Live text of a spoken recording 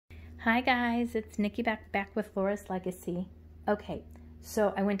Hi guys, it's Nikki back with Laura's Legacy. Okay,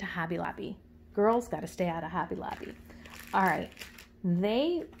 so I went to Hobby Lobby. Girls got to stay out of Hobby Lobby. All right,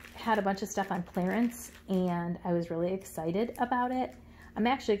 they had a bunch of stuff on clearance and I was really excited about it. I'm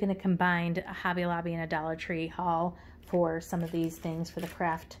actually going to combine a Hobby Lobby and a Dollar Tree haul for some of these things for the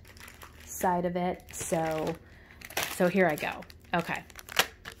craft side of it. So here I go. Okay,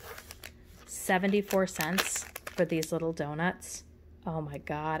 74 cents for these little donuts. Oh my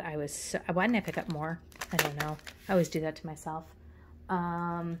God, why didn't I pick up more? I don't know. I always do that to myself.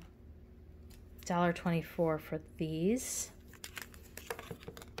 $1.24 for these.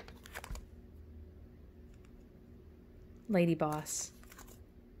 Lady Boss.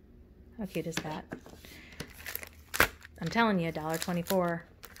 How cute is that? I'm telling you, $1.24.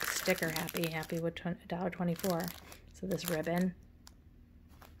 Sticker happy with $1.24. So this ribbon,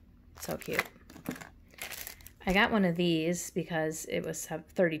 so cute. I got one of these because it was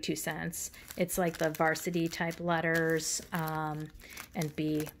 32 cents. It's like the varsity type letters, and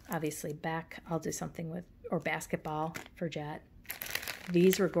B, obviously Beck. I'll do something with, or basketball for Jet.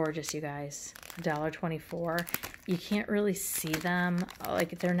 These were gorgeous, you guys. $1.24. You can't really see them.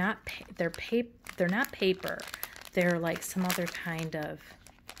 Like they're not paper. They're like some other kind of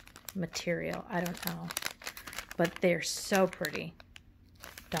material. I don't know, but they're so pretty.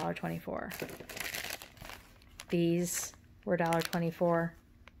 $1.24. These were $1.24.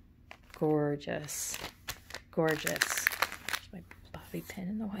 Gorgeous. Gorgeous. There's my bobby pin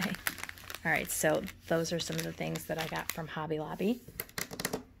in the way. All right, so those are some of the things that I got from Hobby Lobby.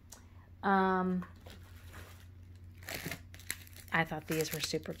 I thought these were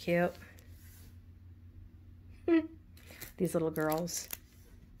super cute. These little girls.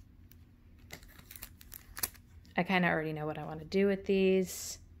 I kind of already know what I want to do with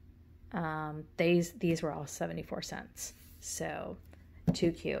these. These were all 74 cents. So,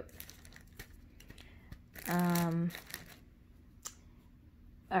 too cute. All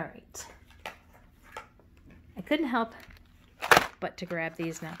right. I couldn't help but to grab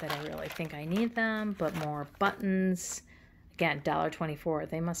these. Not that I really think I need them, but more buttons. Again, $1.24.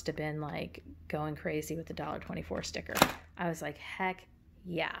 They must have been like going crazy with the $1.24 sticker. I was like, heck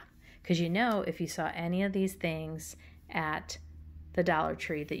yeah. Because you know, if you saw any of these things at the Dollar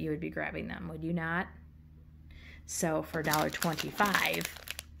Tree that you would be grabbing them, would you not? So for $1.25,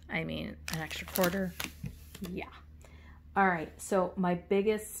 I mean, an extra quarter, yeah. All right, so my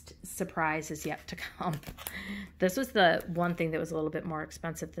biggest surprise is yet to come. This was the one thing that was a little bit more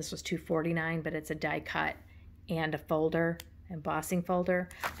expensive. This was $2.49, but it's a die cut and a folder, embossing folder.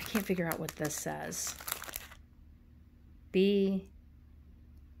 I can't figure out what this says. I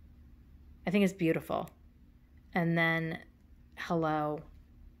think it's beautiful. And then hello,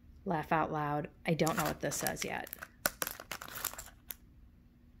 laugh out loud. I don't know what this says yet.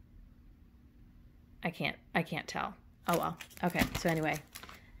 I can't tell. Oh well. Okay, so anyway,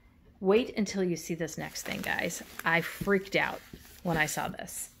 wait until you see this next thing, guys. I freaked out when I saw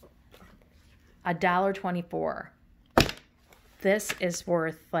this. $1.24. This is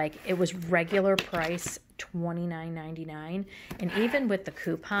worth, like, it was regular price $29.99, and even with the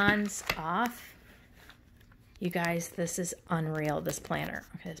coupons off, you guys, this is unreal, this planner.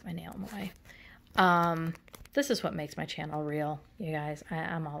 Okay, there's my nail in the way. This is what makes my channel real, you guys.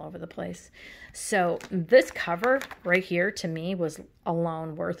 I'm all over the place. So this cover right here, to me, was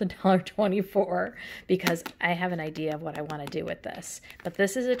alone worth $1.24 because I have an idea of what I want to do with this. But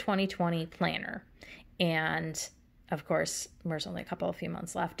this is a 2020 planner. And, of course, there's only a few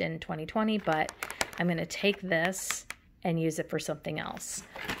months left in 2020, but I'm going to take this and use it for something else.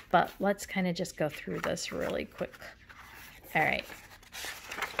 But let's kind of just go through this really quick. All right.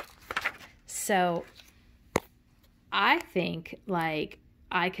 So I think, like,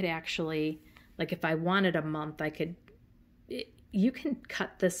 I could actually, like, if I wanted a month, you can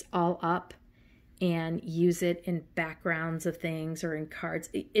cut this all up and use it in backgrounds of things or in cards.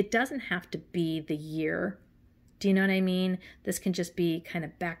 It doesn't have to be the year. Do you know what I mean? This can just be kind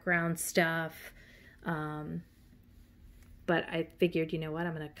of background stuff. But I figured, you know what,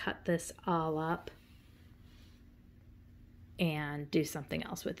 I'm going to cut this all up and do something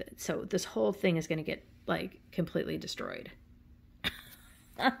else with it. So this whole thing is going to get, like, completely destroyed.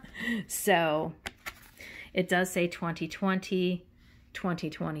 So it does say 2020,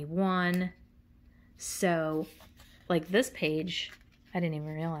 2021. So, like, this page, I didn't even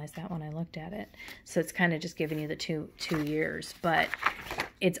realize that when I looked at it. So it's kind of just giving you the two years, but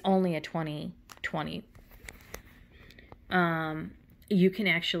it's only a 2020. You can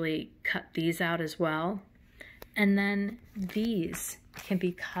actually cut these out as well. And then these can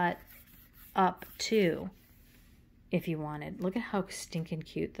be cut up too. if you wanted. Look at how stinking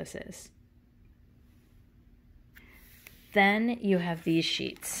cute this is. Then you have these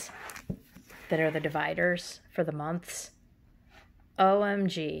sheets that are the dividers for the months.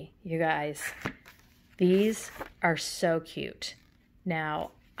 OMG, you guys. These are so cute.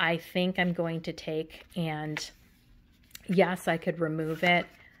 Now, I think I'm going to take and, yes, I could remove it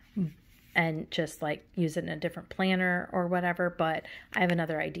and just like use it in a different planner or whatever, but I have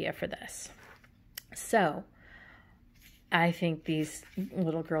another idea for this. So, I think these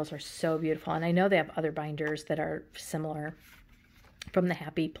little girls are so beautiful. And I know they have other binders that are similar from the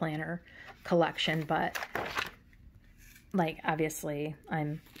Happy Planner collection, but like obviously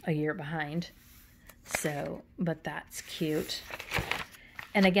I'm a year behind. So, but that's cute.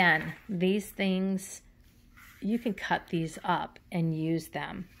 And again, these things, you can cut these up and use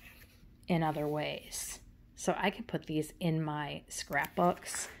them in other ways. So I can put these in my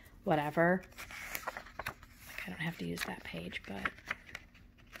scrapbooks, whatever. I don't have to use that page,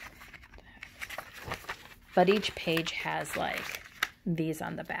 but each page has like these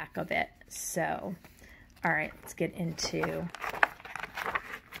on the back of it. So, all right, let's get into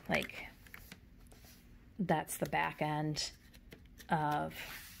like, that's the back end of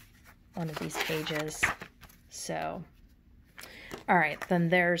one of these pages. So, all right, then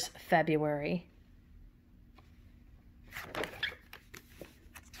there's February.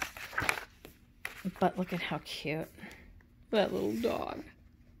 But look at how cute that little dog.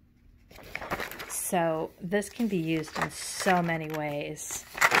 So this can be used in so many ways.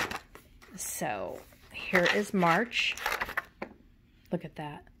 So here is March. Look at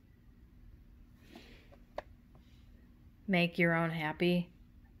that. Make your own happy.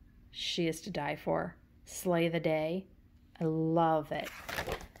 She is to die for. Slay the day. I love it.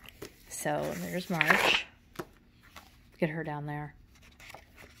 So there's March. Look at her down there.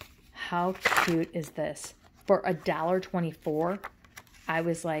 How cute is this? For $1.24, I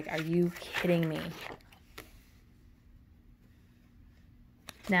was like, are you kidding me?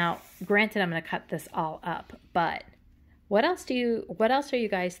 Now, granted, I'm going to cut this all up, but what else are you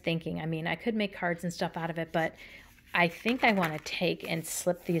guys thinking? I mean, I could make cards and stuff out of it, but I think I want to take and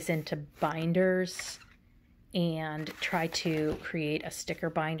slip these into binders and try to create a sticker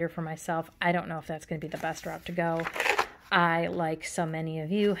binder for myself. I don't know if that's going to be the best route to go. I, like so many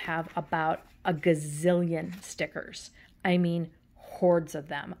of you, have about a gazillion stickers. I mean, hordes of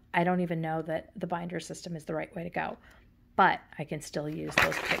them. I don't even know that the binder system is the right way to go, but I can still use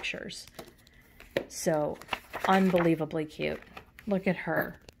those pictures. So, unbelievably cute. Look at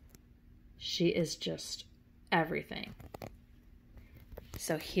her. She is just everything.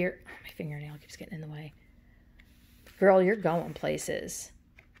 So here, my fingernail keeps getting in the way. Girl, you're going places.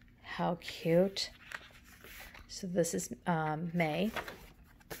 How cute. So this is May.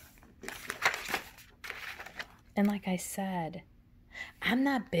 And like I said, I'm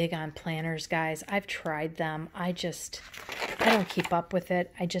not big on planners, guys. I've tried them. I don't keep up with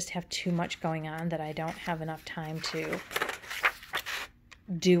it. I just have too much going on that I don't have enough time to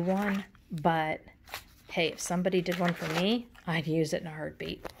do one. But hey, if somebody did one for me, I'd use it in a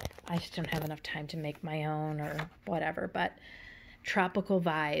heartbeat. I just don't have enough time to make my own or whatever. But Tropical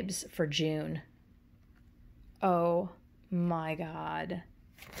Vibes for June. Oh my God.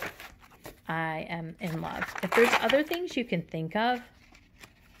 I am in love. If there's other things you can think of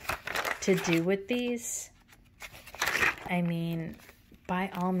to do with these, I mean,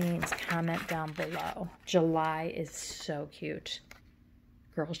 by all means, comment down below. July is so cute.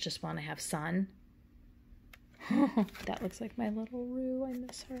 Girls just want to have sun. That looks like my little Rue. I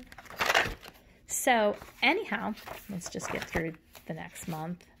miss her. So anyhow, let's just get through the next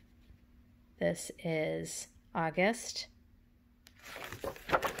month. This is August.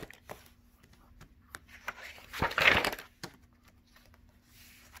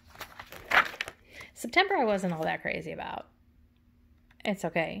 September I wasn't all that crazy about. It's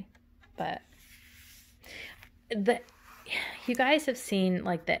okay. But you guys have seen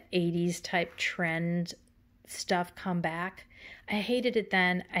like the 80s type trend stuff come back. I hated it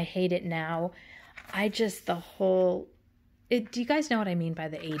then. I hate it now. Do you guys know what I mean by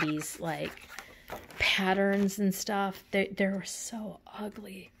the 80s? Like patterns and stuff. They were so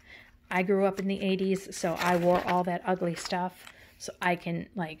ugly. I grew up in the 80s, so I wore all that ugly stuff, so I can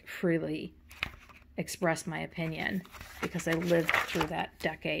like freely express my opinion because I lived through that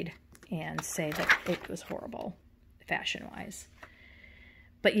decade and say that it was horrible fashion-wise.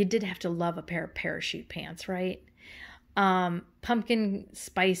 But you did have to love a pair of parachute pants, right? Pumpkin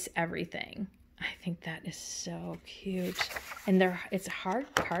spice everything. I think that is so cute. And it's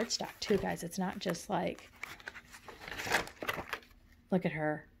hard cardstock too, guys. It's not just like, look at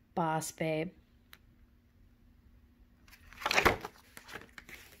her, Boss Babe.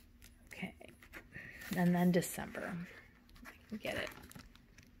 And then December. I can get it.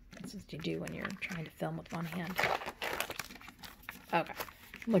 That's what you do when you're trying to film with one hand. Okay.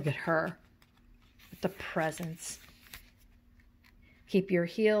 Look at her. With the presents. Keep your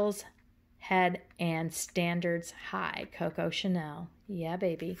heels, head, and standards high. Coco Chanel. Yeah,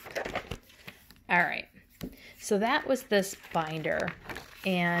 baby. All right. So that was this binder.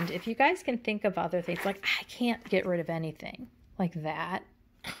 And if you guys can think of other things, like I can't get rid of anything like that.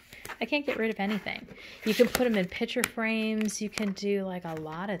 I can't get rid of anything. You can put them in picture frames. You can do like a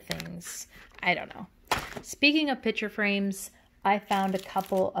lot of things. I don't know. Speaking of picture frames, I found a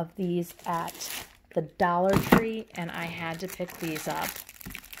couple of these at the Dollar Tree and I had to pick these up.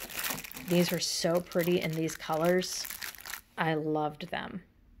 These were so pretty in these colors. I loved them.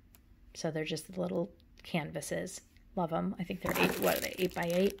 So they're just little canvases. Love them. I think they're 8 by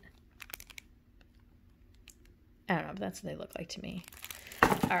 8? I don't know, but that's what they look like to me.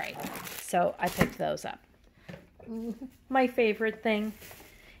 All right, so I picked those up. My favorite thing,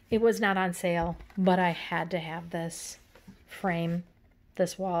 it was not on sale, but I had to have this frame,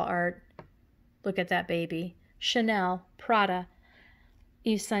 this wall art. Look at that baby. Chanel, Prada,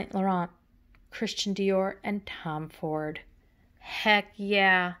 Yves Saint Laurent, Christian Dior, and Tom Ford. Heck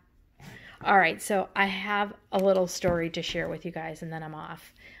yeah. All right, so I have a little story to share with you guys, and then I'm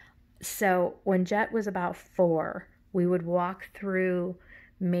off. So when Jet was about 4, we would walk through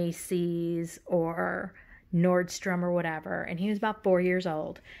Macy's or Nordstrom or whatever, and he was about 4 years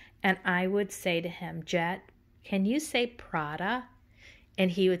old. And I would say to him, Jet, can you say Prada? And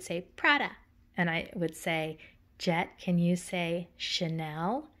he would say Prada. And I would say, Jet, can you say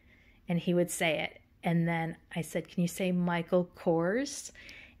Chanel? And he would say it. And then I said, can you say Michael Kors?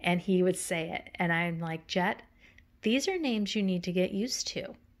 And he would say it. And I'm like, Jet, these are names you need to get used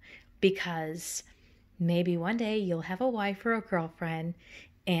to, because maybe one day you'll have a wife or a girlfriend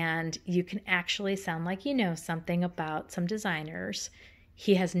and you can actually sound like you know something about some designers.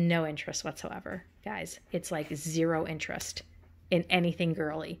 He has no interest whatsoever, guys. It's like 0 interest in anything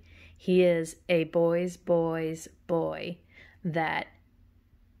girly. He is a boy's boy that,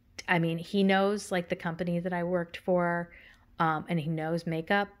 I mean, he knows like the company that I worked for, and he knows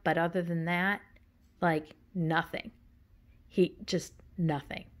makeup, but other than that, like nothing. He just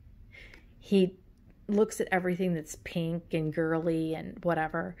nothing. He looks at everything that's pink and girly and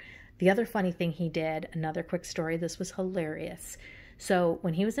whatever. The other funny thing he did, another quick story, this was hilarious. So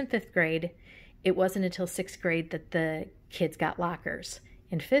when he was in 5th grade, it wasn't until 6th grade that the kids got lockers.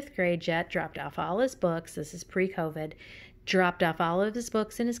 In 5th grade, Jet dropped off all his books. This is pre-COVID. Dropped off all of his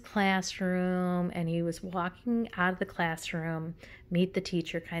books in his classroom, and he was walking out of the classroom, meet the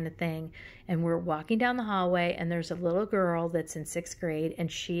teacher kind of thing, and we're walking down the hallway, and there's a little girl that's in 6th grade,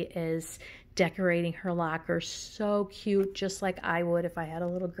 and she is decorating her locker so cute, just like I would if I had a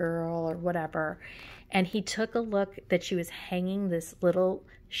little girl or whatever. And he took a look that she was hanging this little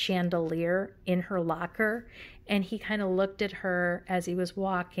chandelier in her locker, and he kind of looked at her as he was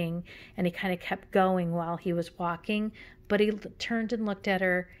walking, and he kind of kept going while he was walking, but he turned and looked at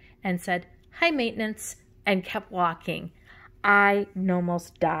her and said, "Hi, maintenance," and kept walking. I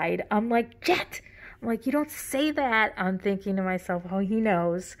almost died. I'm like, Jet! I'm like, you don't say that. I'm thinking to myself, oh, he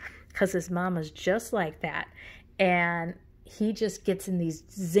knows, because his mama's just like that. And he just gets in these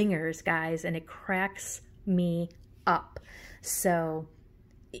zingers, guys, and it cracks me up. So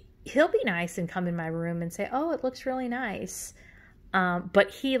he'll be nice and come in my room and say, oh, it looks really nice.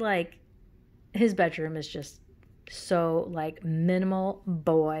 But he, like, his bedroom is just so, like, minimal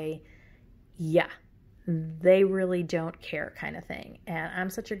boy. Yeah, they really don't care kind of thing. And I'm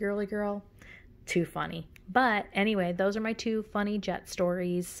such a girly girl. Too funny. But anyway, those are my 2 funny Jet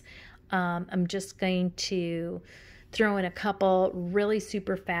stories. I'm just going to throw in a couple really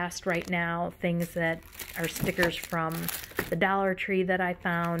super fast right now, things that are stickers from the Dollar Tree that I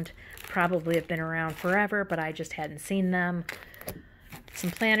found. Probably have been around forever, but I just hadn't seen them.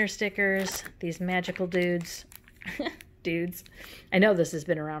 Some planner stickers, these magical dudes. Dudes. I know this has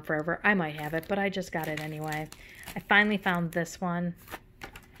been around forever. I might have it, but I just got it anyway. I finally found this one.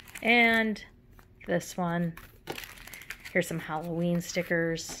 And this one. Here's some Halloween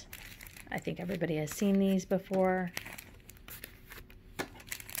stickers. I think everybody has seen these before.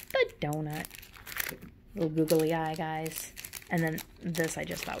 The donut. Little googly eye, guys. And then this I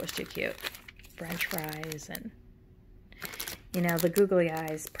just thought was too cute. French fries, and you know, the googly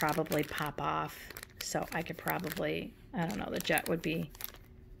eyes probably pop off. So I could probably, I don't know, the Jet would be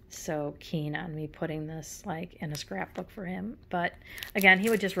so keen on me putting this like in a scrapbook for him. But again, he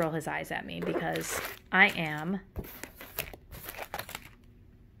would just roll his eyes at me because I am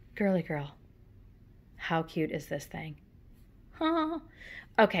girly girl. How cute is this thing?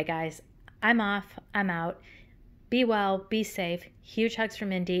 Okay, guys, I'm off. I'm out. Be well. Be safe. Huge hugs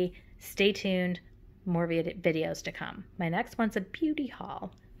from Indy. Stay tuned. More videos to come. My next one's a beauty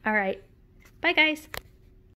haul. All right. Bye, guys.